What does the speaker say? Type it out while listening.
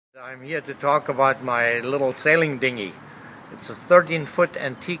I'm here to talk about my little sailing dinghy. It's a 13-foot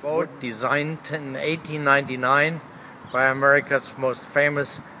antique boat designed in 1899 by America's most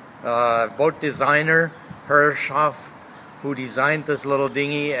famous boat designer, Hirschhoff, who designed this little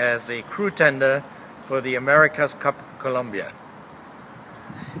dinghy as a crew tender for the America's Cup of Columbia.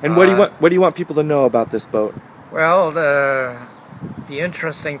 And what do you want people to know about this boat? Well, the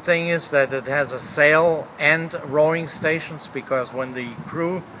interesting thing is that it has a sail and rowing stations, because when the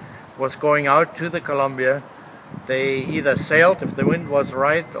crew was going out to the Columbia, they either sailed if the wind was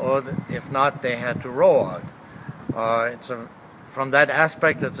right, or if not, they had to row out. From that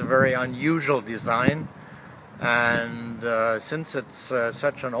aspect, it's a very unusual design, and since it's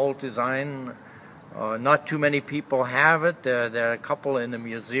such an old design, not too many people have it. There are a couple in the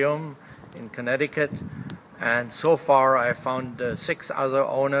museum in Connecticut, and so far I found 6 other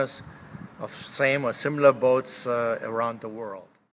owners of same or similar boats around the world.